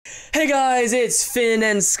Hey guys, it's Finn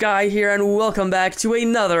and Sky here, and welcome back to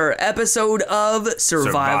another episode of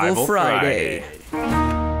Survival Friday.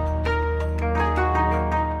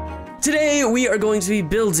 Today we are going to be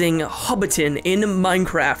building Hobbiton in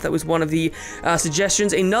Minecraft. That was one of the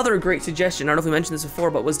suggestions. Another great suggestion, I don't know if we mentioned this before,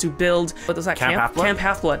 but was to build, what was that? Camp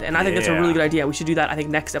Half-Blood. And I think that's a really good idea. We should do that. I think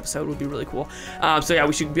next episode would be really cool. So yeah,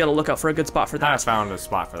 we should be on the lookout for a good spot for that. I haven't found a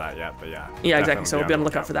spot for that yet, but yeah. Yeah, exactly. So we'll be on the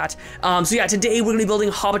lookout for that. So yeah, today we're going to be building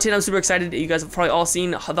Hobbiton. I'm super excited. You guys have probably all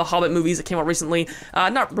seen the Hobbit movies that came out recently.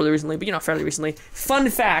 Not really recently, but you know, fairly recently. Fun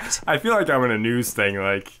fact. I feel like I'm in a news thing,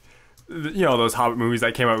 like, you know, those Hobbit movies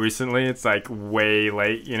that came out recently, it's like way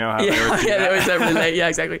late, you know? How they always really late, yeah,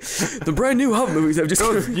 exactly. The brand new Hobbit movies have just...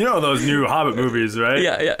 you know those new Hobbit movies, right?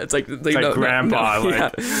 Yeah, it's like Grandpa, like, yeah.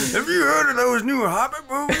 Have you heard of those new Hobbit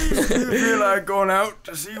movies? Do you feel like going out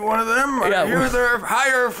to see one of them? I hear they're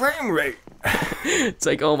higher frame rate. It's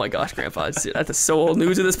like, oh my gosh, Grandpa, that's so old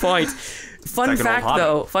news at this point. Fun fact,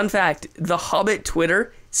 though, the Hobbit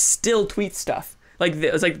Twitter still tweets stuff. Like,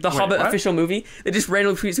 it's like the Hobbit official movie. They just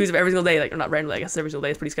randomly tweet tweets every single day. Like, or not randomly, I guess every single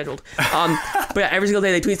day. It's pretty scheduled. But yeah, every single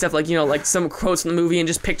day they tweet stuff like, you know, like some quotes from the movie and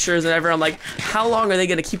just pictures and whatever. I'm like, how long are they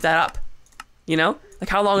going to keep that up? You know? Like,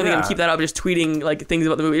 how long are they going to keep that up just tweeting, like, things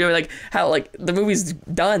about the movie? You know, like, how, like, the movie's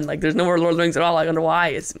done. Like, there's no more Lord of the Rings at all. I wonder why.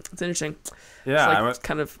 It's interesting. Yeah. It's like,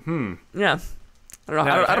 kind of, yeah. I don't know.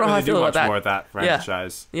 Yeah, I don't know how I feel about that. More with that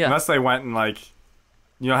franchise. Yeah. Unless they went and, like...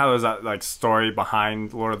 You know how there's that like story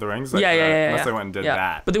behind Lord of the Rings? Like, unless they went and did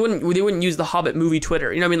that. But they wouldn't use the Hobbit movie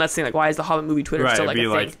Twitter. You know what I mean? That's the thing. Like, why is the Hobbit movie Twitter still like a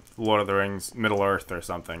thing? It'd be like Lord of the Rings Middle Earth or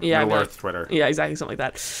something. Yeah, Middle Earth Twitter. Yeah, exactly, something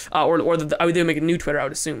like that. Or they would make a new Twitter, I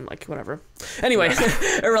would assume. Like, whatever. Anyway,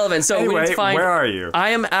 irrelevant. So we need to find... where are you?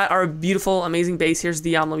 I am at our beautiful, amazing base. Here's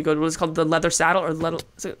the let me go to what is it called, the leather saddle, or the little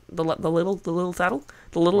saddle,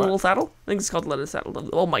 the little saddle. I think it's called the leather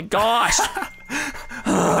saddle. Oh my gosh.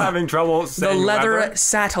 I'm having trouble saying the leather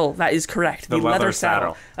saddle. That is correct. The leather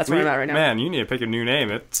saddle. That's where I'm at right now. Man, you need to pick a new name.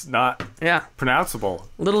 It's not pronounceable.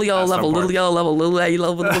 Little yellow level. Little yellow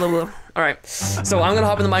level. All right. So I'm gonna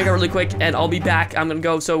hop in the Minecraft really quick, and I'll be back. I'm gonna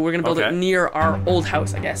go. So we're gonna build it near our old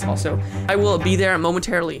house, I guess. Also, I will be there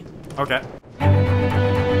momentarily. Okay.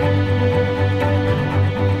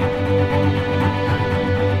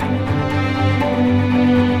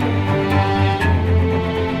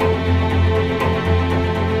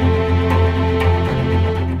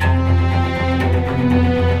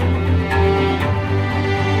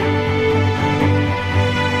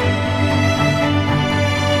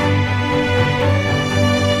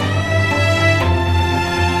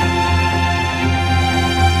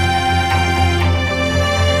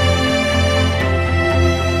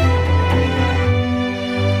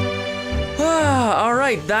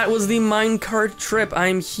 That was the minecart trip.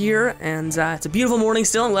 I'm here, and it's a beautiful morning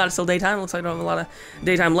still. I'm glad it's still daytime. Looks like I don't have a lot of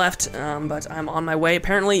daytime left, but I'm on my way.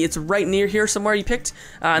 Apparently, it's right near here somewhere you picked,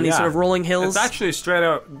 in these sort of rolling hills. It's actually straight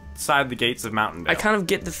outside the gates of Mountain Dale. I kind of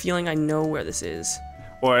get the feeling I know where this is.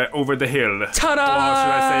 Or over the hill. Ta-da! Or should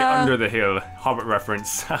I say under the hill? Hobbit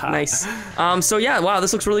reference. Nice. So yeah, wow,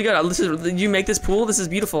 this looks really good. Did you make this pool? This is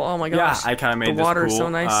beautiful. Oh my gosh. Yeah, I kind of made this pool. The water is so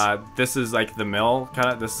nice. This is like the mill, kind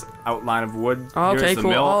of this outline of wood. Oh, okay, Here's the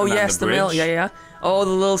cool. mill, oh yes, the mill. Yeah. Oh,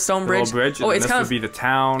 the little stone bridge. The little bridge. Oh, it's kind of be the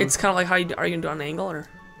town. It's kind of like how are you gonna do it on an angle or?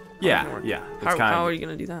 Yeah. How are you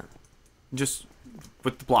gonna do that? Just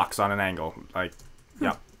with the blocks on an angle, like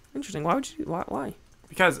yeah. Interesting. Why would you? Why?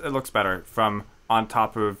 Because it looks better from on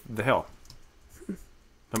top of the hill.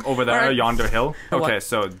 From over there, yonder hill. Okay,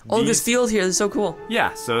 so this field here is so cool.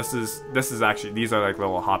 Yeah, so this is actually, these are like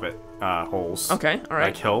little Hobbit holes. Okay, all right.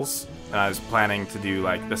 Like hills. And I was planning to do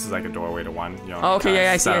like, this is like a doorway to one. You know, oh, okay,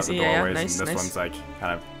 I see. Yeah, nice, and this one's like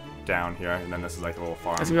kind of down here, and then this is like a little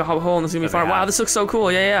farm. That's gonna be a hole, and this is gonna be a farm. Wow, this looks so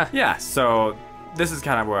cool. Yeah. Yeah, so this is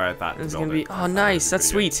kind of where I thought this is gonna be. Oh, nice. That's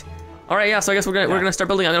sweet. All right, yeah. So I guess we're gonna start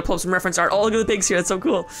building. I'm gonna pull up some reference art. Oh, look at the pigs here. That's so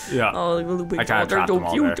cool. Yeah. Oh, look at the little pigs. I kind of trapped them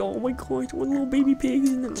all cute. there. Oh my gosh, what little baby pigs.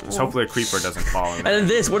 Just hopefully a creeper doesn't fall in. And then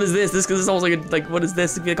this. What is this? This is almost like what is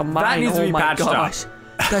this? It'd be like a mine. That needs to be patched up.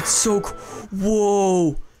 That's so cool.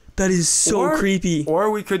 Whoa. That is so creepy.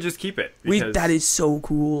 Or we could just keep it. That is so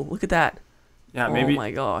cool. Look at that. Yeah, maybe. Oh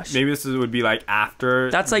my gosh. Maybe this would be like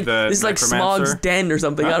after. That's like this is like Smog's den or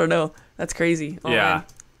something. I don't know. That's crazy. Oh, yeah. Man.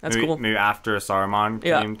 That's cool. Maybe after Saruman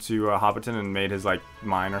came to Hobbiton and made his like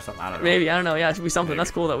mine or something. I don't know. Maybe, I don't know. Yeah, it should be something. Maybe. That's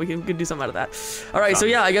cool that we could do something out of that. All right, so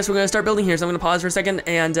yeah, I guess we're gonna start building here. So I'm gonna pause for a second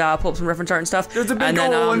and pull up some reference art and stuff. There's a big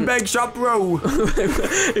hole in Bag Shop Row.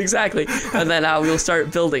 Exactly. And then we'll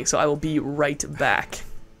start building. So I will be right back.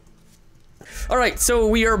 All right, so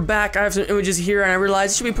we are back. I have some images here, and I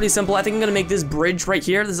realized it should be pretty simple. I think I'm gonna make this bridge right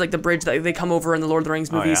here. This is like the bridge that they come over in the Lord of the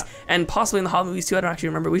Rings movies, and possibly in the Hobbit movies too. I don't actually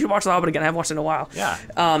remember. We should watch the Hobbit again. I haven't watched it in a while. Yeah.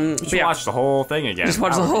 You should watch the whole thing again. Just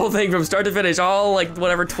watch the whole thing from start to finish, all like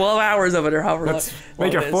whatever 12 hours of it or however. Let's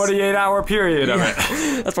make a 48-hour period of it.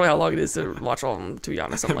 That's probably how long it is to watch all of them. To be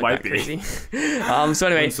honest, something like that crazy. So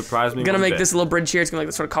anyway, I'm gonna make this little bridge here. It's gonna be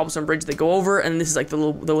like the sort of cobblestone bridge they go over, and this is like the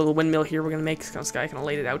little windmill here we're gonna make. This guy kind of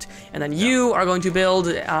laid it out, and then you are going to build.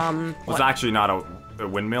 It's actually not a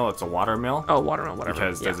windmill, it's a water mill. Oh, water mill, whatever.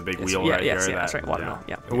 Because there's a big wheel right here. Yeah, that's right, water mill.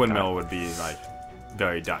 Yeah. A windmill would be like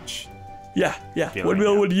very Dutch. Yeah.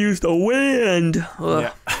 Windmill would use the wind.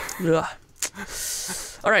 Yeah.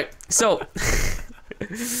 All right, so.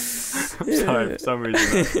 Sorry, for some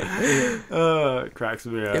reason. It cracks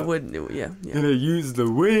me up. It would, yeah. Gonna use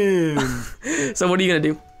the wind. So what are you gonna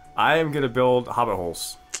do? I am gonna build hobbit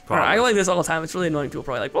holes. Alright, I go like this all the time. It's really annoying. People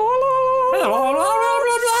probably like.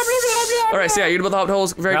 Alright, so yeah, you're gonna build the hobbit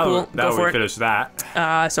holes. Very cool. Go for it. Finish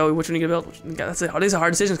that. So which one are you gonna build? That's it. These are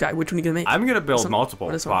hard decisions, guy. Which one are you gonna make? I'm gonna build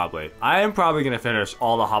multiple, probably. I am probably gonna finish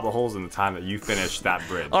all the hobbit holes in the time that you finish that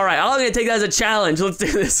bridge. Alright, I'm gonna take that as a challenge. Let's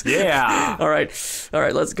do this. Yeah. Alright,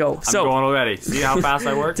 let's go. I'm going already. See how fast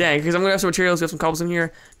I work? Dang, because I'm gonna have some materials. We have some cobblestone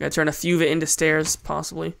here. I'm gonna turn a few of it into stairs,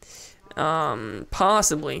 possibly.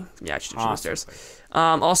 Possibly. Yeah, I should do stairs.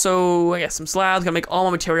 Also, I guess some slabs. Gotta make all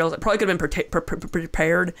my materials. I probably could have been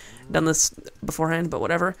prepared, done this beforehand, but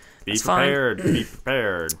whatever. Be prepared. Be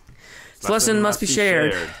prepared. This lesson must be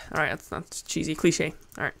shared. All right, that's cheesy, cliche.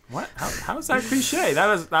 All right. What? How is that cliche?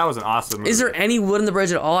 That was an awesome movie. Is there any wood in the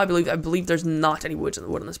bridge at all? I believe there's not any wood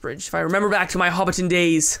on this bridge. If I remember back to my Hobbiton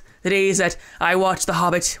days, the days that I watched The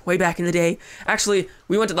Hobbit way back in the day. Actually,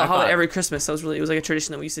 we went to The Hobbit every Christmas. That was it was like a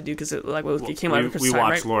tradition that we used to do because it came out every Christmas. We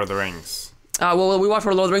watched right? Lord of the Rings. Well, we watched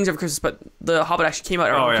Lord of the Rings every Christmas, but The Hobbit actually came out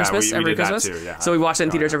every Christmas. We did that too, yeah. So we watched it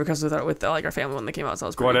in theaters every Christmas with like our family when they came out. So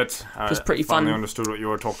it was pretty fun. I understood what you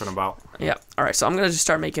were talking about. Yeah. All right. So I'm gonna just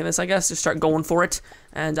start making this. I guess just start going for it.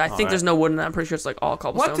 And I think there's no wood in it. I'm pretty sure it's like all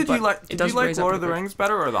cobblestone. What did you like? Did you like Lord of the Rings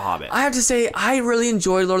better or The Hobbit? I have to say I really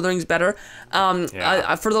enjoyed Lord of the Rings better.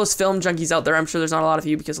 For those film junkies out there, I'm sure there's not a lot of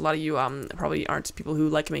you because a lot of you probably aren't people who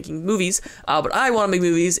like making movies. But I want to make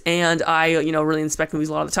movies, and I really inspect movies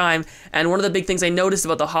a lot of the time. And one of the big things I noticed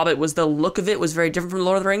about The Hobbit was the look of it was very different from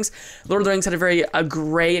Lord of the Rings. Lord of the Rings had a very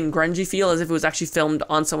gray and grungy feel, as if it was actually filmed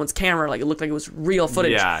on someone's camera. Like it looked like it was real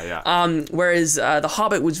footage. Yeah. Whereas The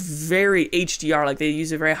Hobbit was very HDR. Like they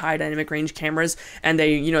used a very high dynamic range cameras, and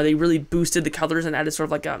they really boosted the colors and added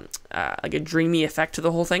sort of like a dreamy effect to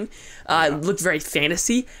the whole thing. It looked very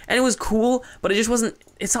fantasy, and it was cool, but it just wasn't.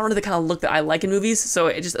 It's not really the kind of look that I like in movies. So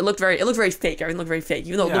it looked very fake. Everything looked very fake,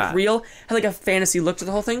 even though it looked real. It had like a fantasy look to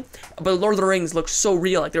the whole thing. But Lord of the Rings looked so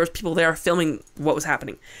real. Like there was people there filming what was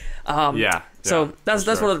happening. So that's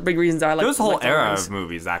one of the big reasons I like. There was a whole era of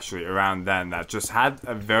movies actually around then that just had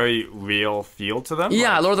a very real feel to them.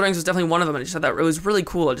 Yeah, Lord of the Rings was definitely one of them, and it just had that. It was really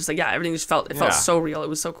cool. It just everything just felt so real. It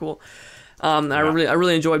was so cool. I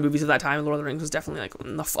really enjoyed movies of that time. Lord of the Rings was definitely like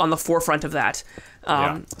on the forefront of that.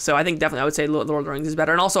 So I think definitely I would say Lord of the Rings is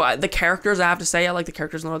better. And also the characters, I have to say, I like the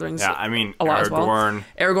characters in Lord of the Rings. Yeah, I mean a lot as well.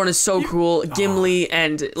 Aragorn is so cool. Gimli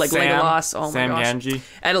and like Legolas. Oh my gosh. Gamgee.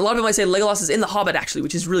 And a lot of people might say Legolas is in The Hobbit actually,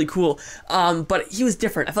 which is really cool. But he was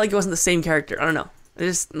different. I feel like he wasn't the same character. I don't know. It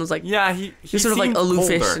was like he was sort of like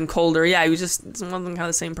aloofish and colder. Yeah, he was just wasn't kind of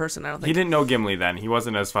the same person. I don't think he didn't know Gimli then. He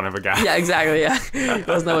wasn't as fun of a guy. Yeah, exactly. Yeah, he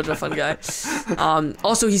wasn't that much of a fun guy.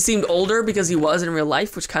 Also, he seemed older because he was in real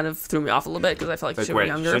life, which kind of threw me off a little bit because I felt like he should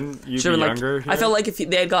have been younger. Shouldn't you be younger? I felt like if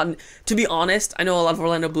they had gotten, to be honest, I know a lot of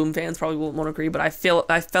Orlando Bloom fans probably won't agree, but I felt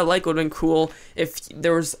like it would have been cool if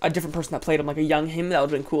there was a different person that played him, like a young him. That would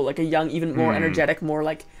have been cool, like a young, even more energetic, more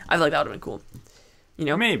like I feel like that would have been cool.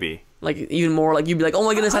 Maybe. Like even more like you'd be like, oh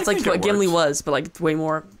my goodness, that's like what Gimli was, but like way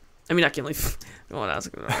more. I mean, not Gimli. Oh, that's a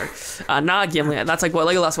good word. Not Gimli. That's like what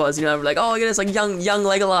Legolas was. Like oh my goodness, like young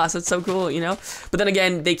Legolas. That's so cool. But then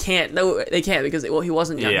again, they can't. No, they can't because he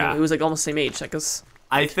wasn't young. Yeah. He was like almost the same age. Like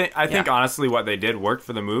I think honestly, what they did worked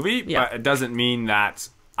for the movie, but it doesn't mean that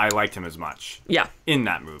I liked him as much. Yeah. In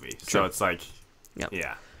that movie, so it's like,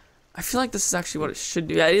 yeah. I feel like this is actually what it should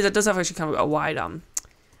do. Yeah, it is. It does have actually kind of a wide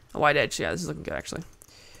edge. Yeah, this is looking good actually.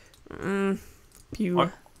 Pew.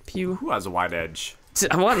 Who has a wide edge?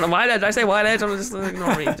 I want a wide edge. I say wide edge. I'm just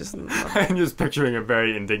ignoring me. I'm just picturing a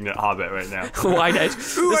very indignant hobbit right now. Wide edge.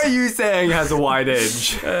 Who are you saying has a wide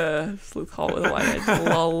edge? Sleuth Hall with a wide edge.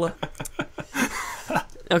 Lol.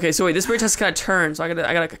 Okay, so wait, this bridge has to kind of turn, so I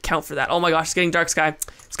gotta account for that. Oh my gosh, it's getting dark, Sky.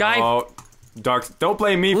 Oh, dark. Don't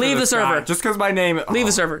blame me. Leave for the server. Sky. Just because my name. Leave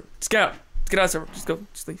the server. Just get out. Get out of the server. Just go.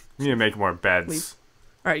 Just leave. You need to make more beds. Leave.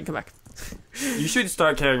 right, you can come back. You should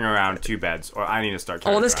start carrying around 2 beds, or I need to start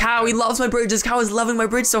carrying. Oh, this cow, he loves my bridge. This cow is loving my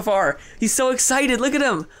bridge so far. He's so excited. Look at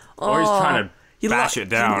him. Oh, or he's trying to bash it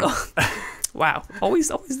down. Wow, always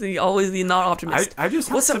the not optimist. I just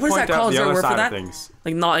have what's to that called? Is there a word for that?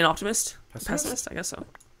 Like not an optimist? Pessimist? I guess so.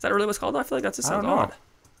 Is that really what's called? I feel like that's just sounds odd.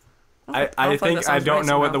 I think I don't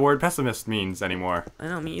know what the word pessimist means anymore. I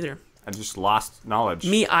don't, me either. I just lost knowledge.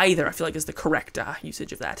 Me either, I feel like is the correct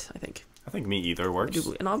usage of that, I think. I think me either works.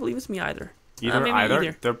 I believe it's me either.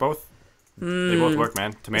 Either? They're both... They both work,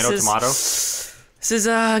 man. Tomato. This is,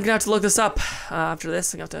 I'm gonna have to look this up after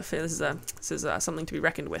this. I'm gonna have to, this is something to be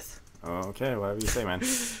reckoned with. Okay, whatever you say, man.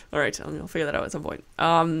 Alright, I'll figure that out at some point.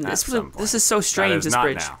 This is so strange, this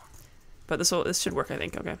bridge. Now. But this should work, I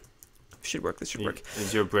think, okay. Should work, this should work.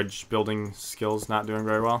 Is your bridge building skills not doing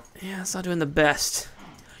very well? Yeah, it's not doing the best.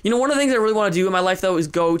 You know, one of the things I really want to do in my life, though, is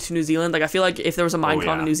go to New Zealand. Like, I feel like if there was a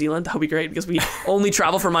Minecon in New Zealand, that would be great, because we only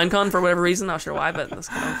travel for Minecon for whatever reason. Not sure why, but that's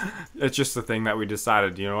kind of... It's just the thing that we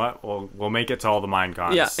decided, you know what? We'll make it to all the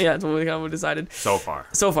Minecons. Yeah, that's what we kind of decided. So far.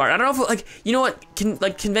 I don't know if, like, you know what?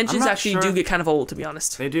 Conventions actually do get kind of old, to be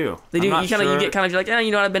honest. They do. They do. You get kind of like, you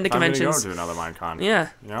know what? I've been to conventions. I'm gonna go to another Minecon. Yeah.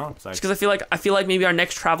 You know? It's like... Just because I feel like maybe our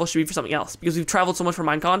next travel should be for something else, because we've traveled so much for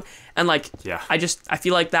Minecon, and, like, I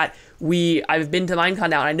feel like that I've been to Minecon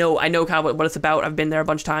now, and I know kind of what it's about. I've been there a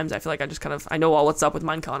bunch of times. I feel like I know all what's up with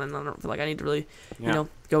Minecon, and I don't feel like I need to really, you know,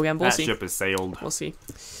 go again. But we'll see. That ship has sailed. We'll see.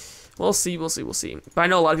 But I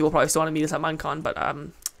know a lot of people probably still want to meet us at Minecon, but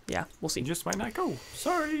yeah, we'll see. You just might not go.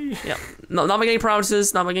 Sorry. Yeah. No, not making any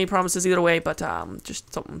promises. Not making any promises either way, but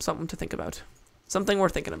just something to think about. Something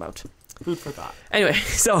worth thinking about. Food for thought. Anyway,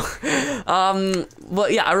 so,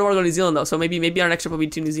 well, yeah, I really want to go to New Zealand, though, so maybe our next trip will be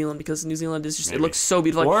to New Zealand, because New Zealand is just, it looks so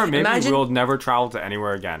beautiful. Or maybe we'll never travel to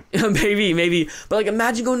anywhere again. maybe. But, like,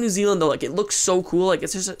 imagine going to New Zealand, though, like, it looks so cool, like,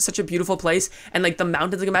 it's just such a beautiful place, and, like, the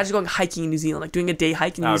mountains, like, imagine going hiking in New Zealand, like, doing a day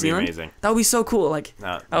hike in New Zealand. That would be amazing. That would be so cool, like,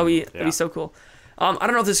 that'd be so cool. I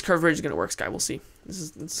don't know if this curved bridge is going to work, Sky, we'll see.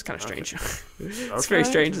 This is kind of strange. It's very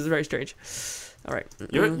strange, this is very strange. All right.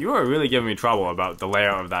 You are really giving me trouble about the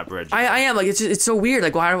layout of that bridge. I am, like, it's so weird.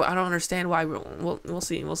 Like, why I don't understand why. We'll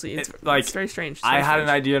see. It's very strange. I had an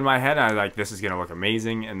idea in my head, and I was like, this is gonna look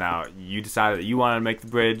amazing. And now you decided that you wanted to make the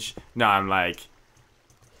bridge. Now I'm like,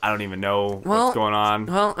 I don't even know what's going on.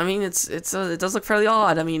 Well, I mean, it does look fairly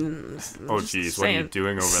odd. I mean, oh jeez, what are you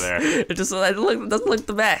doing over there? It doesn't look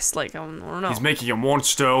the best. Like, I don't know. He's making a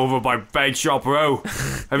monster over by Bag Shop Row.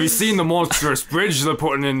 Have you seen the monstrous bridge they're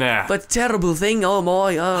putting in there? But terrible thing. Oh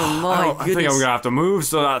my goodness. I think I'm gonna have to move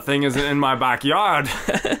so that thing isn't in my backyard.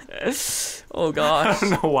 Oh gosh. I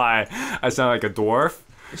don't know why I sound like a dwarf.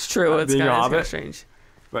 It's true. It's kind of strange.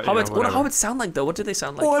 But, hobbits. What do hobbits sound like, though? What do they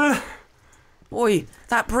sound like? Oi,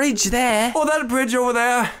 that bridge there. Oh, that bridge over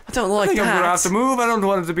there. I don't like that. I think I'm gonna have to move. I don't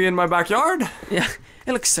want it to be in my backyard. Yeah,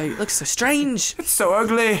 it looks so strange. It's so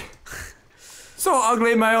ugly. So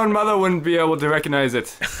ugly, my own mother wouldn't be able to recognize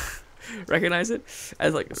it. Recognize it?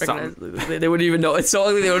 As like, they wouldn't even know. It's so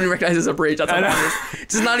ugly they wouldn't recognize it as a bridge. That's how it is.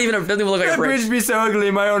 It's not even, doesn't even look like a bridge. That bridge be so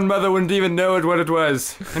ugly, my own mother wouldn't even know what it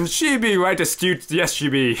was. And she be right astute, yes she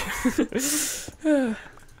be.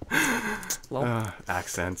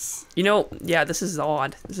 Accents. You know, yeah, this is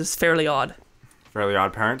odd. This is fairly odd. Fairly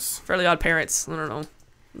Odd Parents? Fairly Odd Parents. I don't know.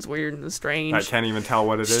 It's weird. It's strange. I can't even tell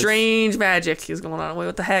what it is. Strange magic is going on. Wait,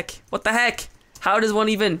 what the heck? What the heck? How does one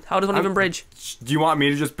even bridge? Do you want me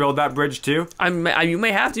to just build that bridge too? You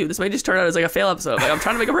may have to. This may just turn out as like a fail episode. Like, I'm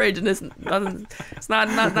trying to make a bridge and it's not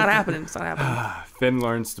happening. It's not happening. Finn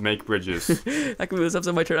learns to make bridges. That could be what this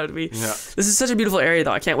episode might turn out to be. Yeah. This is such a beautiful area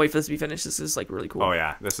though. I can't wait for this to be finished. This is like really cool. Oh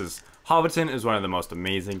yeah. Hobbiton is one of the most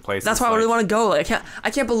amazing places. That's why I really want to go. Like, I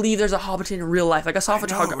can't believe there's a Hobbiton in real life. Like I saw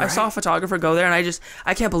a photographer go there and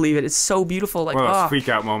I can't believe it. It's so beautiful. Like, one of those freak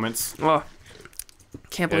out moments. Oh.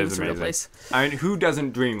 Can't believe it's a real place. I mean, who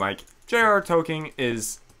doesn't dream? Like, J.R.R. Tolkien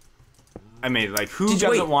is amazing. Like, who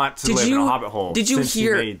doesn't want to live in a hobbit hole? Did you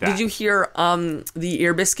hear the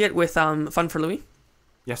ear biscuit with Fun for Louie?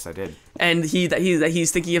 Yes, I did. And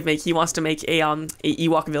he's thinking of he wants to make a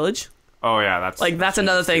Ewok village. Oh yeah, that's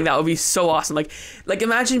another thing that would be so awesome. Like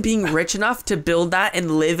imagine being rich enough to build that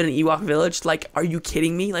and live in an Ewok village. Like, are you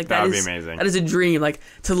kidding me? Like that would be amazing. That is a dream. Like,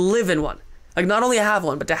 to live in one. Like, not only have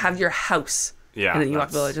one, but to have your house. Yeah, in an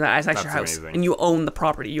Ewok village, and that's actually your house, amazing. And you own the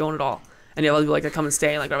property, you own it all, and you have other people like that come and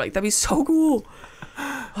stay, and like are like, that'd be so cool.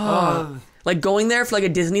 Like going there for like a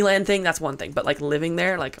Disneyland thing, that's one thing, but like living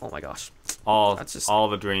there, like, oh my gosh, that's just all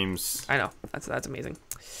the dreams. I know, that's amazing.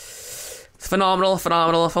 It's phenomenal.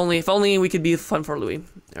 If only we could be Fun for Louie.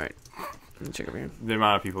 All right. check over here. The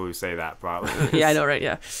amount of people who say that probably. Yeah, I know, right?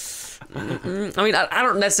 Yeah. I mean, I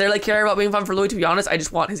don't necessarily care about being Fun for Louie, to be honest. I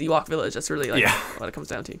just want his Ewok village. That's really like what it comes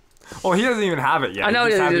down to. Well, he doesn't even have it yet. I know.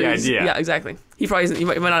 He just have the idea. Yeah, exactly. He probably isn't. He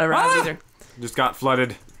might not ever have it either. Just got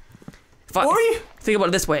flooded. Think about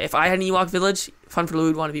it this way: if I had an Ewok village, Fun for Louie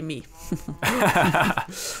would want to be me.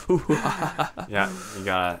 Yeah, you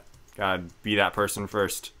gotta be that person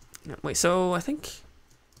first. Wait, so I think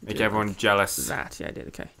make everyone jealous. That I did.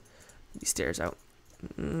 Okay, these stairs out.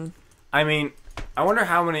 I mean, I wonder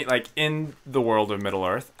how many, like, in the world of Middle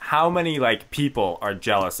Earth, how many, like, people are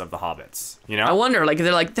jealous of the hobbits, you know? I wonder, like,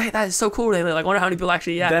 they're like, that is so cool. They like, wonder how many people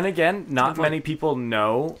actually, Then again, not many people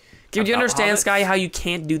know. Do you understand, hobbits? Sky, how you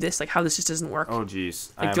can't do this? Like, how this just doesn't work? Oh,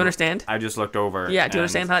 jeez. Like, do you understand? I just looked over. Yeah, do you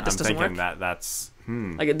understand how that just doesn't work? I'm thinking that's...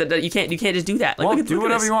 Like, you can't just do that. Like, well, do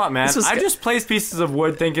whatever you want, man. I just placed pieces of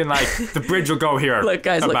wood thinking, like, the bridge will go here. Look,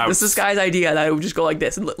 guys, look, this is Sky's idea that it would just go like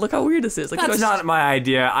this. And look how weird this is. Like, that's not my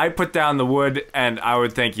idea. I put down the wood, and I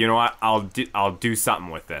would think, you know what, I'll do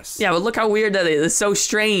something with this. Yeah, but look how weird that is. It's so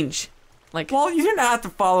strange. Like, well, you didn't have to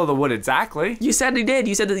follow the wood exactly. You said you did.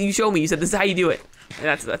 You said that you showed me. You said this is how you do it. And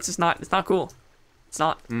that's just not. It's not cool. It's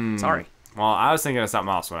not. Sorry. Well, I was thinking of something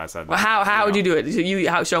else when I said that. Well, how would you do it?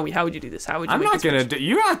 Show me. How would you do this? How would you? I'm not gonna do.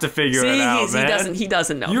 You have to figure it out, man. He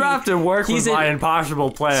doesn't know. You have to work with my impossible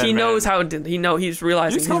plan. He knows how. He's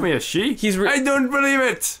realizing. You told me a she. I don't believe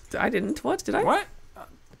it. I didn't. What did I? What?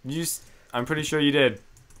 I'm pretty sure you did.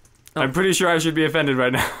 Oh. I'm pretty sure I should be offended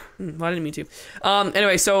right now. Well, I didn't mean to.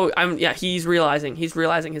 Anyway, so he's realizing his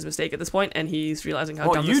mistake at this point, and he's realizing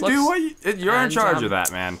how dumb this looks. You're in charge of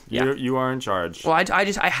that, man. Yeah. You are in charge. Well,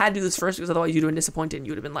 I had to do this first because otherwise you'd have been disappointed and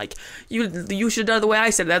you would have been like, you should have done it the way I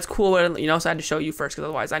said it. That's cool, you know. So I had to show you first because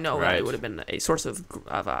otherwise I know that it would have been a source of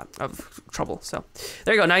trouble. So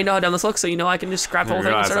there you go. Now you know how dumb this looks, so you know I can just scrap the whole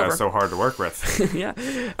thing and start over. That's so hard to work with. Yeah.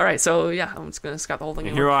 All right. So yeah, I'm just gonna scrap the whole thing.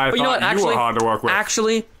 But you were hard to work with.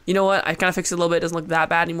 Actually, you know what? I kind of fixed it a little bit. It doesn't look that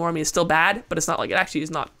bad anymore. I mean, it's still bad, but it's not like it actually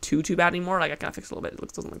is not too bad anymore. Like I kind of fixed it a little bit.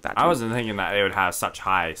 It doesn't look that. I wasn't thinking that it would have such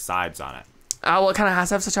high sides on it. Well, it kind of has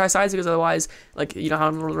to have such high sides because otherwise, like, you know how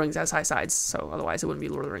Lord of the Rings has high sides, so otherwise it wouldn't be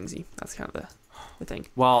Lord of the Ringsy. That's kind of the thing.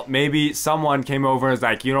 Well, maybe someone came over and was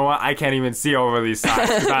like, you know what? I can't even see over these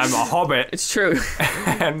sides because I'm a hobbit. It's true.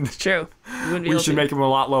 And it's true. We should make them a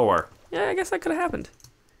lot lower. Yeah, I guess that could have happened.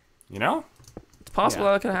 You know? It's possible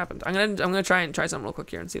that could have happened. I'm gonna try something real quick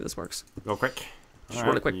here and see if this works. Real quick. Just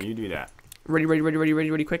really quick. You do that.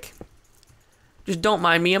 Ready, quick. Just don't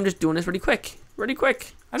mind me. I'm just doing this really quick. Really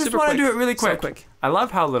quick. I just want to do it really quick. So quick. I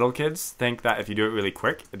love how little kids think that if you do it really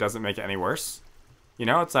quick, it doesn't make it any worse. You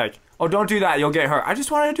know, it's like, oh, don't do that, you'll get hurt. I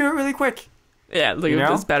just want to do it really quick. Yeah, like,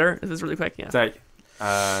 it's better if it's really quick. Yeah. It's like,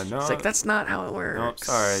 no. It's like, that's not how it works. No,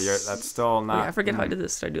 sorry, that's still not. Yeah, I forget how I did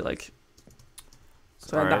this. Did I do like?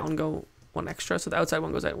 So that one go one extra. So the outside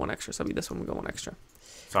one goes out one extra. So this one will go one extra.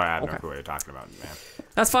 Sorry, I have no clue what you're talking about, man.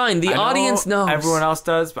 That's fine. The audience knows. Everyone else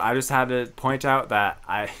does, but I just had to point out that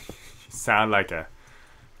I sound like a.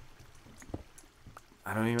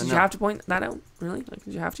 I don't even know. Did you have to point that out? Really? Like,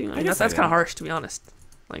 did you have to? I mean, that's kind of harsh, to be honest.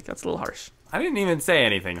 Like, that's a little harsh. I didn't even say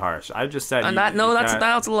anything harsh. I just said. That's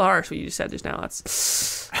a little harsh. What you just said just now.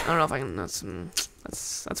 That's. I don't know if I can.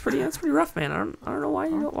 That's pretty rough, man. I don't know why.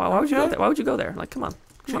 Why would you go there? Why would you go there? Like, come on.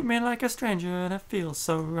 Treat me like a stranger, and I feel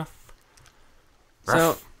so rough.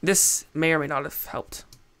 So this may or may not have helped.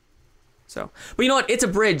 So, but you know what? It's a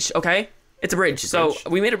bridge, okay? It's a bridge. So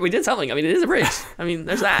we did something. I mean, it is a bridge. I mean,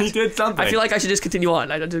 there's that. You did something. I feel like I should just continue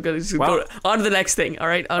on. I just go on to the next thing. All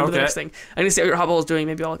right, on to the next thing. I need to see what your hobble is doing.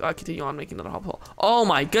 Maybe I'll continue on making another hobble. Oh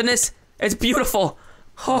my goodness, it's beautiful.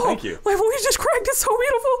 Oh, thank you. My voice just cracked. It's so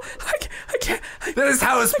beautiful. I can't. This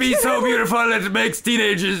house be so beautiful it makes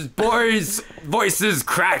teenagers' boys' voices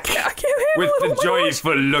crack. I can't with the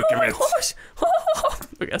joyful look of it. Gosh.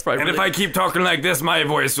 Okay, that's probably if I keep talking like this, my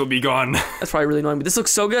voice will be gone. That's probably really annoying. But this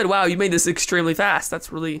looks so good. Wow, you made this extremely fast.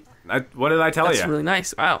 That's really. What did I tell you? That's really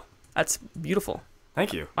nice. Wow, that's beautiful.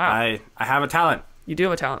 Thank you. Wow. I have a talent. You do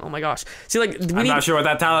have a talent. Oh my gosh. See, like I'm not sure what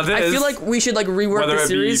that talent is. I feel like we should like rework the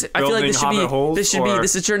series. I feel like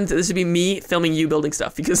this should be me filming you building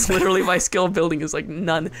stuff because literally my skill of building is like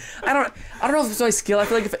none. I don't know if it's my skill. I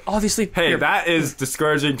feel like obviously. Hey, that is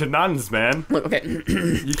discouraging to nuns, man. Look, okay.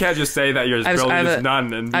 You can't just say that your building is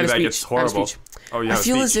none and be like it's horrible. Oh, I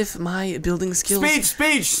feel as if my building skills.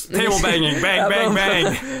 Speech. Table banging. Bang, bang,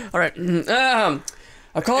 bang. All right.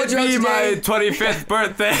 I've called you out today. My 25th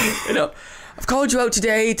birthday. You know. I've called you out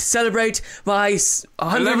today to celebrate my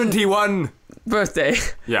 111 birthday.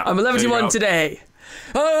 Yeah, I'm 111 today.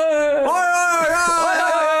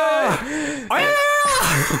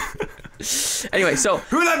 Anyway, so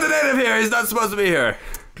who let the native here? He's not supposed to be here.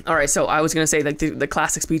 All right, so I was gonna say like the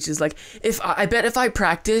classic speech is like, I bet if I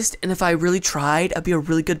practiced and if I really tried, I'd be a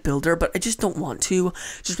really good builder, but I just don't want to,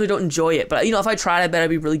 just really don't enjoy it. But if I tried, I bet I'd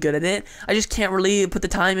be really good at it. I just can't really put the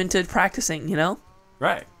time into practicing,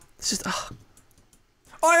 Right. It's just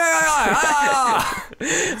Oh yeah.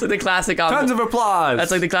 It's like the classic. Tons of applause.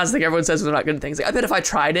 That's like the classic thing everyone says when they're not good at things. Like, I bet if I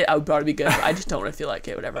tried it, I would probably be good. But I just don't really feel like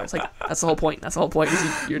it. Whatever. It's like that's the whole point. That's the whole point.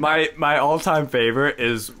 My all-time favorite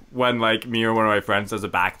is when like me or one of my friends does a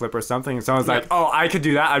backflip or something, and someone's like, "Oh, I could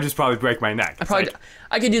do that. I'd just probably break my neck."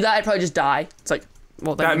 I could do that. I'd probably just die. It's like,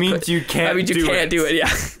 well, that means you can't. That means you can't do it.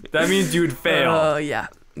 Yeah. That means you would fail. Oh yeah.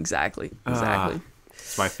 Exactly.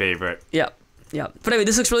 It's my favorite. Yeah. Yeah, but anyway,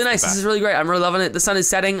 this looks really nice. This is really great. I'm really loving it. The sun is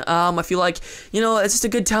setting. I feel like it's just a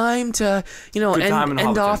good time to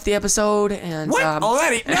end off the episode. And what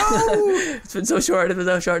already? No, it's been so short. It's been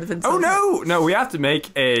so short. No, we have to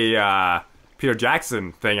make a Peter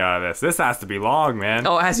Jackson thing out of this. This has to be long, man.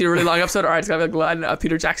 Oh, it has to be a really long episode. All right, it's gotta be a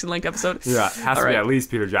Peter Jackson linked episode. Yeah, it has to be at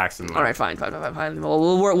least Peter Jackson linked. All right, fine.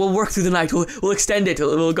 We'll work through the night. We'll extend it.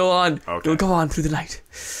 We'll go on. Okay. We'll go on through the night.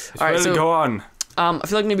 All right, so go on. I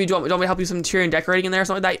feel like maybe do you want me to help you some interior and decorating in there or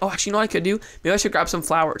something like that? Oh, actually, you know what I could do? Maybe I should grab some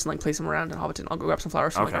flowers and like place them around in Hobbiton. I'll go grab some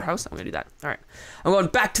flowers from like our house. I'm gonna do that. All right, I'm going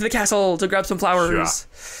back to the castle to grab some flowers.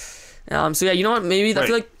 Sure. So yeah, you know what? Maybe I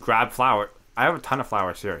feel like grab flower. I have a ton of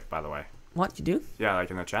flowers here, by the way. What you do? Yeah,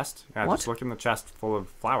 like in the chest. Yeah, just look in the chest full of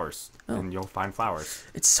flowers, and you'll find flowers.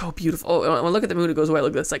 It's so beautiful. Oh, when I look at the moon, it goes away.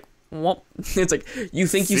 Look, it's like whoop. It's like you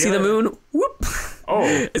think you see the moon. Whoop. Oh,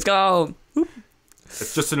 it's gone. Whoop.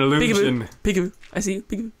 It's just an illusion. Peekaboo. I see you.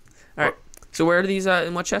 Peekaboo. All right. So where are these?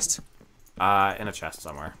 In what chests? In a chest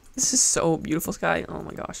somewhere. This is so beautiful, Sky. Oh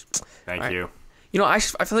my gosh. Thank you. I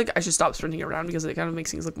feel like I should stop sprinting around because it kind of makes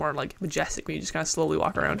things look more like majestic when you just kind of slowly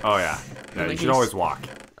walk around. Oh yeah. You should always walk.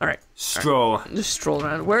 All right. Stroll. Right. Just stroll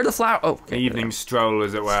around. Where are the flowers? Oh. Okay, evening stroll,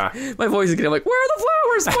 as it were. My voice is getting like, where are the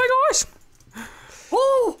flowers? Oh my gosh.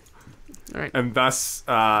 Oh. All right. And thus,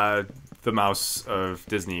 the mouse of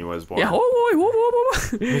Disney was born. Yeah. Whoa.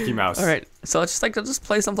 Mickey Mouse. All right. So let's just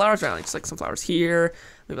place some flowers around. Just like some flowers here.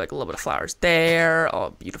 Maybe like a little bit of flowers there.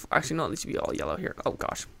 Oh, beautiful. Actually, no, these should be all yellow here. Oh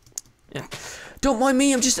gosh. Yeah. Don't mind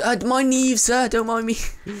me. I'm just my leaves, sir. Don't mind me.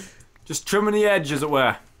 Just trimming the edge, as it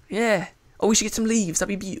were. Yeah. Oh, we should get some leaves.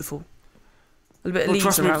 That'd be beautiful. A little bit of leaves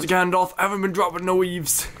trust around. Me, Gandalf. I haven't been dropping no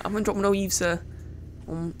leaves. I haven't dropping no leaves, sir.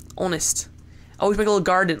 Honest. Always make a little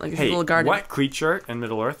garden, like a little garden. What creature in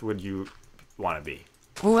Middle Earth would you want to be?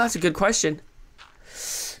 Oh, that's a good question.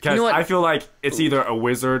 Because I feel like it's either a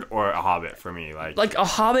wizard or a hobbit for me. Like a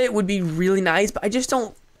hobbit would be really nice, but I just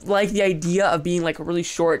don't like the idea of being like a really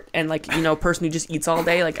short and like person who just eats all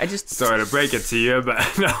day. Like I just sorry to break it to you, but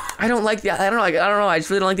no. I don't like the I don't know. I just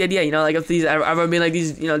really don't like the idea. Like if these I've ever been like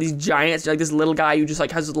these these giants, like this little guy who just like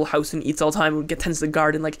has a little house and eats all the time and tends to the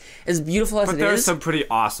garden. Like as beautiful as it is. But there's some pretty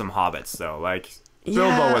awesome hobbits though. Like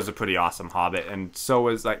Bilbo was a pretty awesome hobbit, and so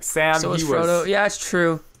was like Sam. So was Frodo. Yeah, it's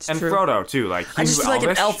true. Frodo too. Like I just feel like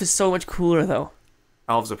an elf is so much cooler though.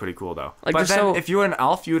 Elves are pretty cool though. Like, but then if you were an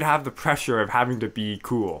elf, you would have the pressure of having to be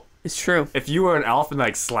cool. It's true. If you were an elf and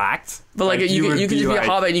like slacked, but like you could just be a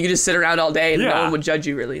hobbit and you could just sit around all day and no one would judge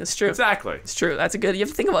you. Really, it's true. Exactly. It's true. That's a good. You have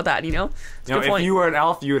to think about that. It's a good point. If you were an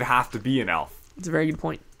elf, you would have to be an elf. It's a very good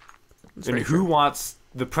point. And who wants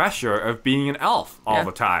the pressure of being an elf all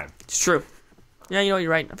the time? It's true. Yeah, you're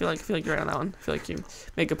right. I feel like you're right on that one. I feel like you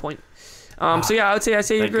make a point. So yeah, I would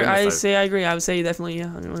say you agree. I agree. I would say definitely.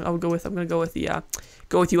 I'm gonna go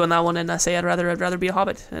with you on that one and say I'd rather be a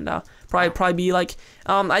hobbit and probably be like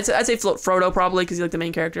I'd say Frodo probably because he's like the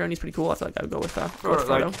main character and he's pretty cool. I feel like I would go with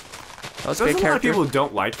Frodo. There's a lot of people who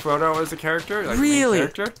don't like Frodo as a character. Like really? Main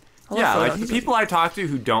character. Yeah, like the people I talk to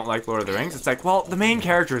who don't like Lord of the Rings, it's like, well, the main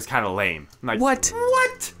character is kind of lame. I'm like, what?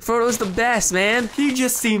 Frodo's the best, man. He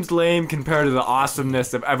just seems lame compared to the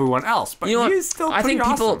awesomeness of everyone else. But he's still pretty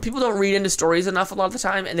awesome. I think people don't read into stories enough a lot of the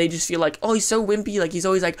time, and they just feel like, oh, he's so wimpy. Like he's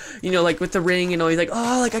always like, like with the ring, he's like,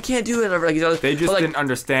 oh, like I can't do it. Or, like, they just didn't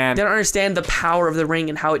understand. They don't understand the power of the ring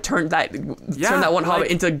and how it turned that one hobbit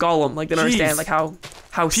into Gollum. Like they don't understand like how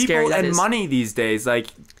scary that is. People and money these days, like.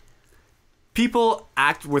 People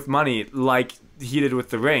act with money like he did with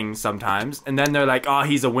the ring sometimes, and then they're like, oh,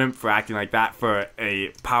 he's a wimp for acting like that for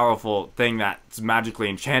a powerful thing that's magically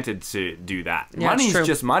enchanted to do that. Yeah, money's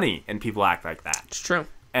just money, and people act like that. It's true.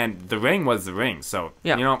 And the ring was the ring, so,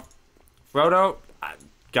 Frodo, I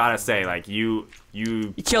gotta say, like, you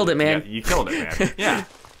killed it, man. You killed it, man. Yeah.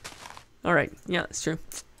 All right. Yeah, it's true.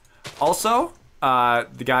 Also,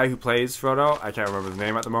 the guy who plays Frodo, I can't remember his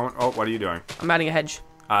name at the moment. Oh, what are you doing? I'm adding a hedge.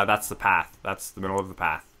 That's the path. That's the middle of the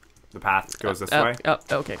path. The path goes this way. Oh,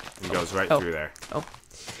 okay. And goes right through there. Oh.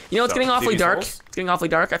 You know, it's So, getting awfully TV dark. Souls? It's getting awfully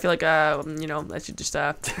dark. I feel like, you know, I should just,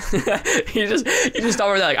 you just stop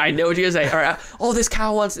over there. Like, I know what you're gonna say. All right. Oh, this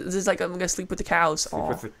cow wants. This is like, I'm gonna sleep with the cows.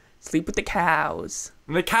 Sleep with the cows.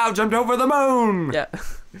 And the cow jumped over the moon. Yeah.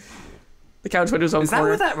 The cow just went to his own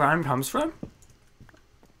corner. Is that where that rhyme comes from?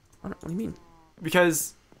 What do you mean?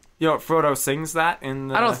 Because, you know, Frodo sings that in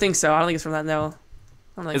the... I don't think so. I don't think it's from that, no.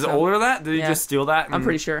 I don't think Is it so. older than that? Did he just steal that? And I'm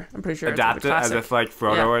pretty sure. adapt it as if, like,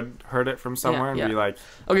 Frodo had heard it from somewhere and be like...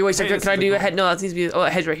 Okay, wait, so hey, can I do a head? No, that needs to be... Oh, a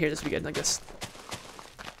hedge right here. This would be good, like this.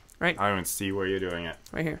 Right? I don't even see where you're doing it.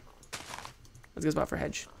 Right here. That's a good spot for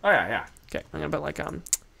hedge. Oh, yeah. Okay, I'm gonna put, like,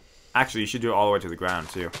 Actually, you should do it all the way to the ground,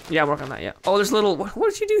 too. Yeah, I'm working on that, yeah. Oh, there's a little... What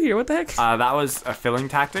did you do here? What the heck? That was a filling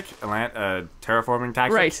tactic, a terraforming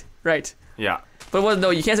tactic. Right. Yeah. But it wasn't, no,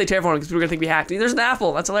 you can't say terraforming because people are gonna think we hacked. There's an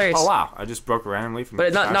apple. That's hilarious. Oh, wow. I just broke a random leaf.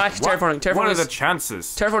 But not actually terraforming. What are the chances?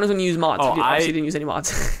 Terraforming is when you use mods. Oh, You obviously didn't use any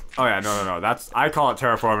mods. Oh, yeah, no. I call it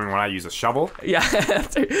terraforming when I use a shovel. Yeah.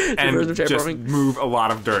 And just move a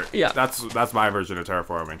lot of dirt. Yeah. That's my version of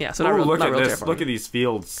terraforming. Yeah, so look at this. Look at these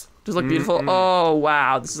fields. Just look beautiful. Oh,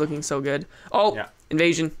 wow. This is looking so good. Oh, yeah.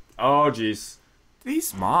 Invasion. Oh, jeez.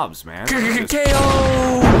 These mobs, man. KO!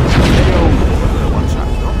 One shot.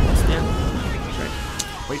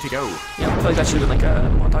 Yeah. Way to go. Yeah, I feel like that should have been like a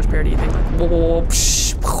montage parody thing. Like, whoa,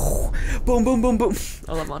 psh, boom, boom, boom, boom.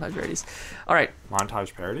 I love montage parodies. All right.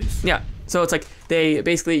 Montage parodies? Yeah. So it's like they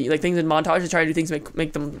basically like things in montage. They try to do things to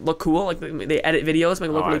make them look cool. Like they edit videos, make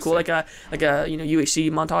them look really cool, like a you know UHC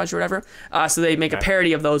montage or whatever. So they make a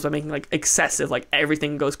parody of those by making like excessive, like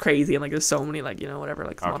everything goes crazy and like there's so many like you know whatever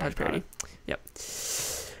like montage parody.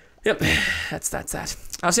 Yep. That's that. So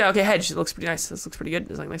yeah, okay, hedge. It looks pretty nice. This looks pretty good.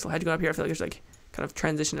 There's like a nice little hedge going up here. I feel like there's like kind of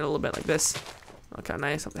transition it a little bit like this. Kind of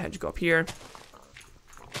nice. Have the hedge go up here.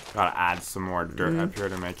 Gotta add some more dirt up here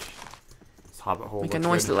to make this hobbit hole. Make a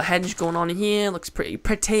nice little hedge going on in here. Looks pretty.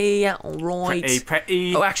 All right.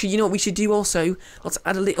 Pretty. Oh, actually, you know what we should do also? Let's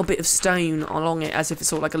add a little bit of stone along it, as if it's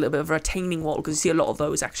sort of like a little bit of a retaining wall, because you see a lot of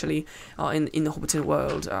those actually in the Hobbiton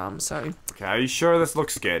world. So. Okay, are you sure this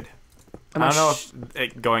looks good? I don't know if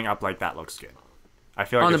it going up like that looks good. I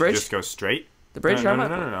feel like it should just go straight. The bridge?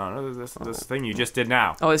 No. This thing you just did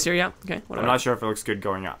now. Oh, this here, yeah. Okay. Whatever. I'm not sure if it looks good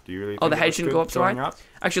going up. Do you really? Oh, the hedge shouldn't go up so high.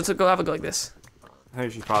 Actually, let's have it go like this. I think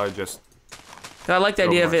you should probably just. I like the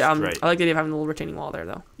idea of it. I like the idea of having a little retaining wall there,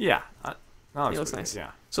 though. Yeah. It looks nice.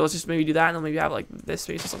 Yeah. So let's just maybe do that, and then maybe have like this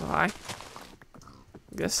space or something high.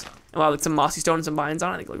 Like this. And we'll have like some mossy stone and some vines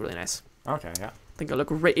on it. I think it'll look really nice. Okay. Yeah. I think it'll look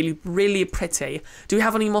really, really pretty. Do we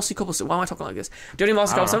have any mossy cobblestone? Why am I talking like this? Do you have any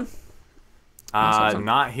mossy cobblestone?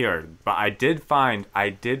 Not here, but I did find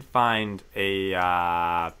a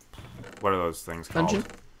what are those things called?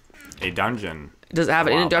 Dungeon? A dungeon. Does it have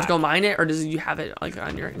it in it? Do you have to go mine it, or does you have it like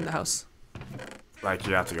in the house? Like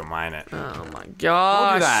you have to go mine it. Oh my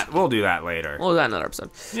gosh. We'll do that later. We'll do that in another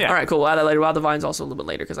episode. Yeah. All right, cool. We'll add that later. We'll add the vines also a little bit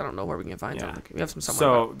later because I don't know where we can find them. We have some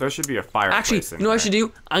somewhere. So there should be a fireplace. Actually, you know what I should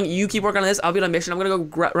do? You keep working on this. I'll be on a mission. I'm gonna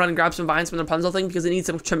go run and grab some vines from the Rapunzel thing because it needs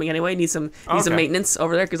some trimming anyway. It needs some maintenance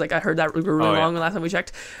over there because like I heard that grew really long the last time we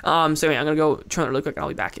checked. So anyway, I'm gonna go trim it really quick and I'll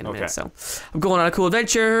be back in a minute. So I'm going on a cool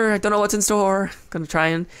adventure. I don't know what's in store. Gonna try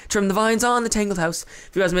and trim the vines on the Tangled house.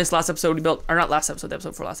 If you guys missed last episode, we built, or not last episode, the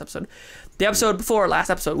episode before last episode. The episode before last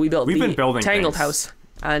episode, we've been building Tangled house.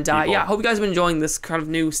 And yeah, hope you guys have been enjoying this kind of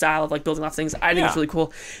new style of like building lots of things. I think it's really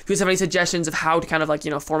cool. If you guys have any suggestions of how to kind of like,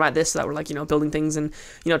 you know, format this so that we're like, you know, building things and,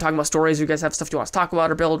 you know, talking about stories, or you guys have stuff you want us to talk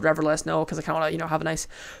about or build, whatever, let us know, because I kind of want to, you know, have a nice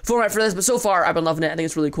format for this. But so far, I've been loving it. I think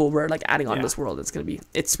it's really cool. We're like adding on to this world.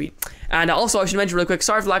 It's sweet. And also, I should mention really quick,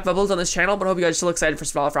 sorry for lack of uploads on this channel, but I hope you guys are still excited for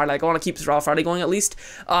Survival Friday. Like, I want to keep Survival Friday going at least.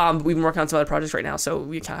 We've been working on some other projects right now, so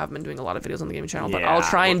we kind of haven't been doing a lot of videos on the gaming channel, but I'll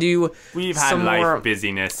try and do some more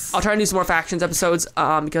busyness. I'll try and do some more factions episodes,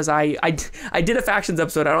 because I did a factions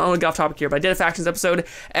episode. I don't want to get off topic here, but I did a factions episode,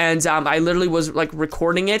 and I literally was like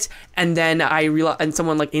recording it, and then I realized, and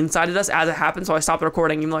someone like insided us as it happened, so I stopped the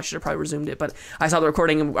recording, even though I should have probably resumed it, but I stopped the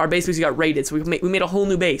recording, and our base basically got raided, so we made a whole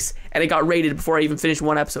new base, and it got raided before I even finished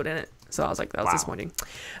one episode in it. So I was like, that was disappointing.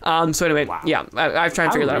 So anyway, yeah, I've tried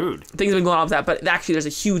to figure that out. Things have been going on with that, but actually there's a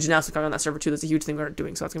huge announcement coming on that server too. There's a huge thing we're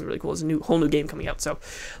doing, so that's gonna be really cool. There's a whole new game coming out, so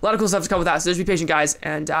a lot of cool stuff to come with that. So just be patient, guys,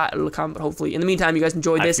 and it'll come. But hopefully, in the meantime, you guys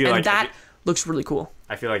enjoyed this, and like that looks really cool.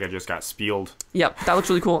 I feel like I just got spieled. Yep, that looks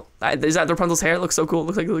really cool. Is that Rapunzel's hair? It looks so cool. It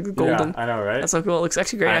looks like golden. Yeah, I know, right? That's so cool. It looks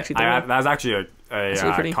actually great. That was actually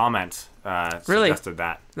a comment. Really? Suggested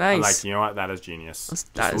that. Nice. I'm like, you know what? That is genius.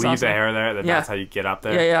 That just leave the hair there. That's how you get up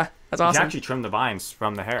there. Yeah, that's awesome. You can actually trim the vines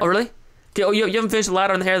from the hair. Oh, really? Okay. Oh, you haven't finished the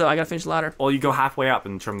ladder on the hair though. I gotta finish the ladder. Well, you go halfway up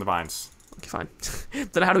and trim the vines. Okay, fine.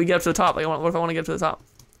 Then how do we get up to the top? Like, what if I want to get up to the top?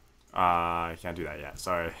 I can't do that yet.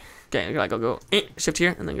 Sorry. Okay, like I'll go shift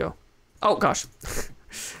here and then go. Oh gosh, this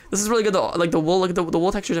is really good though. Like the wool, like the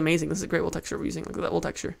wool texture is amazing. This is a great wool texture we're using. Look at that wool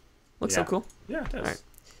texture. Looks so cool. Yeah, it does. All right.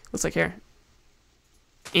 Looks like hair.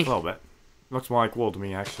 A little bit. Looks more like wool to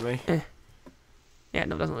me, actually. Yeah,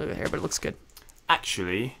 no, it doesn't look like hair, but it looks good.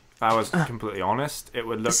 Actually, if I was completely honest, it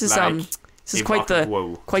would look this is, like this is quite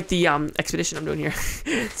the expedition I'm doing here.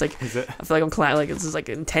 It's like is it? I feel like I'm like this is like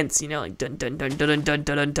intense, you know, like dun dun dun dun dun dun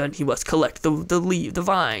dun dun. He must collect the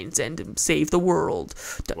vines and save the world.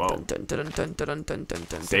 Dun dun dun dun dun dun dun dun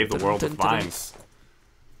dun. Save the world with vines.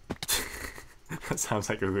 That sounds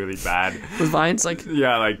like a really bad. With vines, like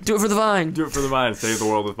yeah, like do it for the vine. Do it for the vine. Save the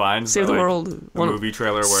world with vines. Save the world. A movie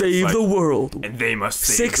trailer where save it's like, the world. and they must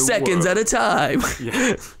save 6 the seconds world. at a time.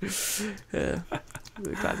 Yeah. Yeah.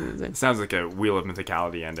 Really classic insane. Sounds like a Wheel of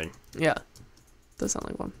Mythicality ending. Yeah. Does sound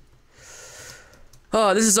like one.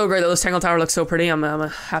 Oh, this is so great. Those Tangle Tower looks so pretty. I'm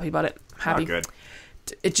happy about it. Happy. Oh, good.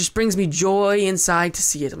 It just brings me joy inside to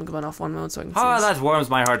see it. I'm going off one mode so I can see Oh, that warms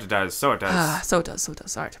my heart. It does. So it does. So it does. So it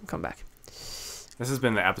does. All right, I'm coming back. This has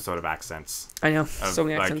been the episode of accents. I know. So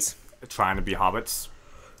many accents. Trying to be hobbits.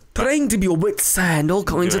 Trying to be a wits and all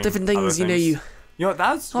kinds of different things, you know. You know,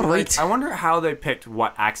 that's all right. I wonder how they picked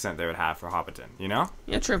what accent they would have for Hobbiton, you know?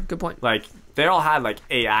 Yeah, true. Good point. Like, they all had, like,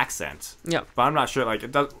 a accent. Yeah. But I'm not sure, like,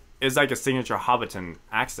 it's like a signature Hobbiton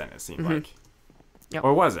accent, it seemed like. Yep.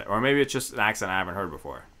 Or was it? Or maybe it's just an accent I haven't heard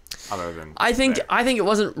before. Other than I think it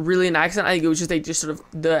wasn't really an accent. I think it was just they just sort of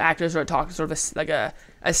the actors started talking sort of like a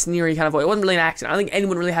sneery kind of voice. It wasn't really an accent. I don't think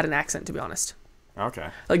anyone really had an accent, to be honest. Okay.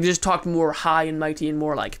 Like they just talked more high and mighty and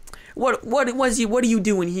more like what are you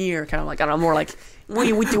doing here? Kind of like I don't know, more like what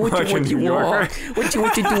you doing here? What you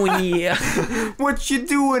doing here? What you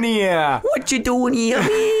doing here, man?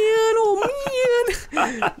 Oh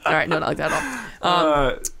man. All right, no, not like that at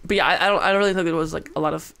all. But yeah, I don't really think there was like a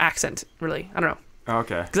lot of accent. Really, I don't know.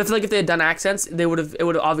 Okay. Because I feel like if they had done accents, it would have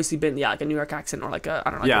obviously been like a New York accent or like a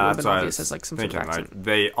I don't know. Like yeah, it would have that's been what obvious I was as like some thinking. sort of accent. Like,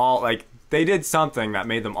 they all they did something that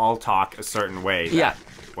made them all talk a certain way. That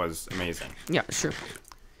was amazing. Yeah, sure.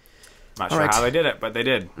 Not sure how they did it, but they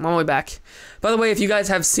did. I'm on my way back. By the way, if you guys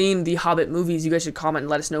have seen the Hobbit movies, you guys should comment and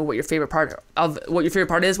let us know what your favorite part is, what your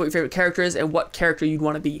favorite character is, and what character you'd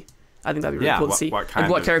want to be. I think that'd be really cool to see. What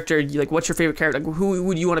character, what's your favorite character? Like, who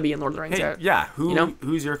would you want to be in Lord of the Rings? Hey,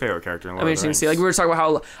 who's your favorite character in Lord of the Rings? Interesting to see. Like, we were talking about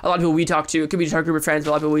how a lot of people we talk to, it could be just our group of friends, but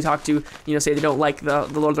a lot of people we talk to, say they don't like the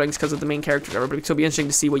Lord of the Rings because of the main character or whatever. But it'll be interesting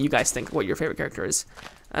to see what you guys think, what your favorite character is.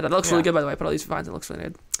 And that looks really good, by the way. I put all these vines, it looks really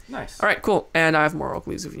good. Nice. All right, cool. And I have more oak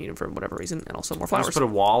leaves if you need them for whatever reason, and also more flowers. I just put a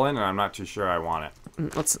wall in, and I'm not too sure I want it.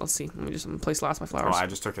 Let's see. Let me just place last my flowers. Oh, I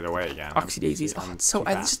just took it away again. Oxy daisies. Oh, it's so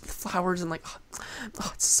it's just the flowers and like,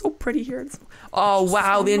 oh, it's so pretty here. Oh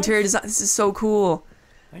wow, the interior design. This is so cool.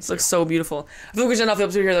 This looks so beautiful. I feel like we should end off the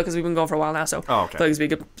episode here though because we've been going for a while now. So okay. I feel like this would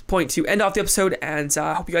be a good point to end off the episode. And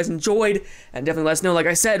I hope you guys enjoyed. And definitely let us know, like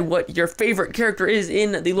I said, what your favorite character is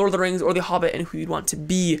in the Lord of the Rings or the Hobbit and who you'd want to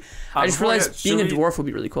be. I just realized being a dwarf would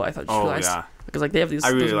be really cool. I thought. Yeah. Because like they have these. I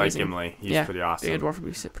really like Gimli. He's pretty awesome. Being a dwarf would be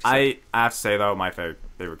pretty sick. I have to say though, my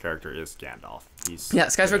favorite character is Gandalf.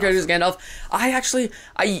 Sky's favorite character is Gandalf.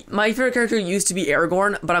 My favorite character used to be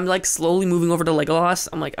Aragorn, but I'm like slowly moving over to Legolas.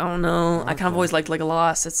 I'm like, I don't know. I kind of always liked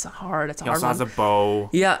Legolas. It's hard. It's a hard one. He also has a bow.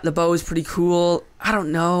 Yeah, the bow is pretty cool. I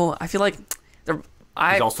don't know. I feel like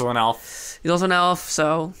he's also an elf. He's also an elf,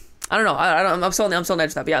 so I don't know. I'm still on the edge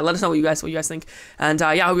of that. But yeah, let us know what you guys think. And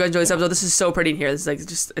I hope you guys enjoyed this episode. This is so pretty in here. This is like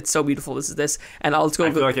it's so beautiful. And I'll go.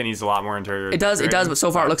 I feel like it needs a lot more interior. It does, but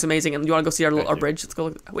so far it looks amazing. And you want to go see our bridge? Let's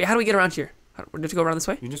go. Wait, how do we get around here? Do we have to go around this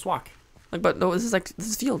way? You just walk. But no, this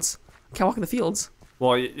is fields. I can't walk in the fields.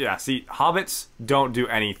 Well, yeah. See, hobbits don't do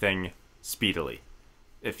anything speedily.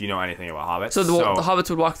 If you know anything about hobbits, so the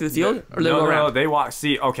hobbits would walk through the field, or they go around? No, they walk.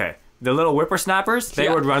 See, okay. The little whippersnappers, they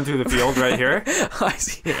would run through the field right here. I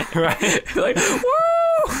see. Right? Like, woo!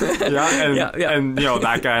 And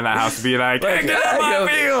that guy in that house would be like, hey, get out of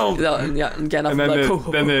my field! Yeah, and Gandalf would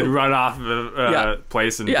be then they'd run off the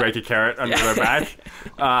place and break a carrot under their back.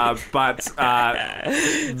 But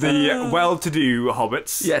the well-to-do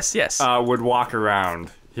hobbits would walk around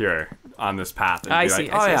here on this path and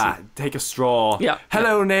be like, take a stroll. Yeah.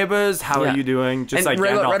 Hello, neighbors. How are you doing? Just like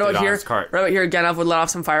Gandalf did on his cart. Right out here, Gandalf would let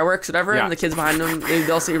off some fireworks, whatever, and the kids behind them,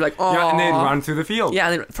 they'll see, like, oh. Yeah, and they'd run through the field.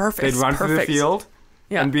 Yeah, perfect. They'd run through the field.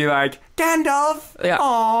 Yeah. And be like, Gandalf! Yeah.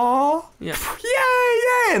 Aww! Yeah.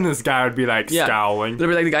 Yay, yay! And this guy would be like scowling.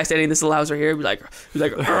 Literally like the guy standing in this little house right here would be like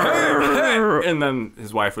and then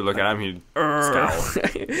his wife would look at him, he'd scowl.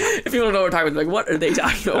 If you don't know what we're talking about, like, what are they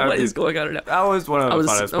talking about? What is going on right now? That was one of the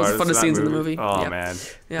funnest parts. That was the funnest scenes in the movie. Oh, man.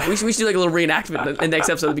 Yeah, we should do like a little reenactment in the next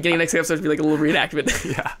episode. The beginning of the next episode would be like a little reenactment.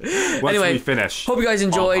 Yeah. Once we finish. Hope you guys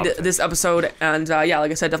enjoyed this episode. And yeah,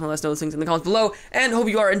 like I said, definitely let us know those things in the comments below. And hope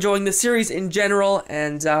you are enjoying the series in general.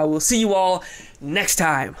 And we'll see you all next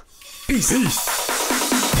time. Peace.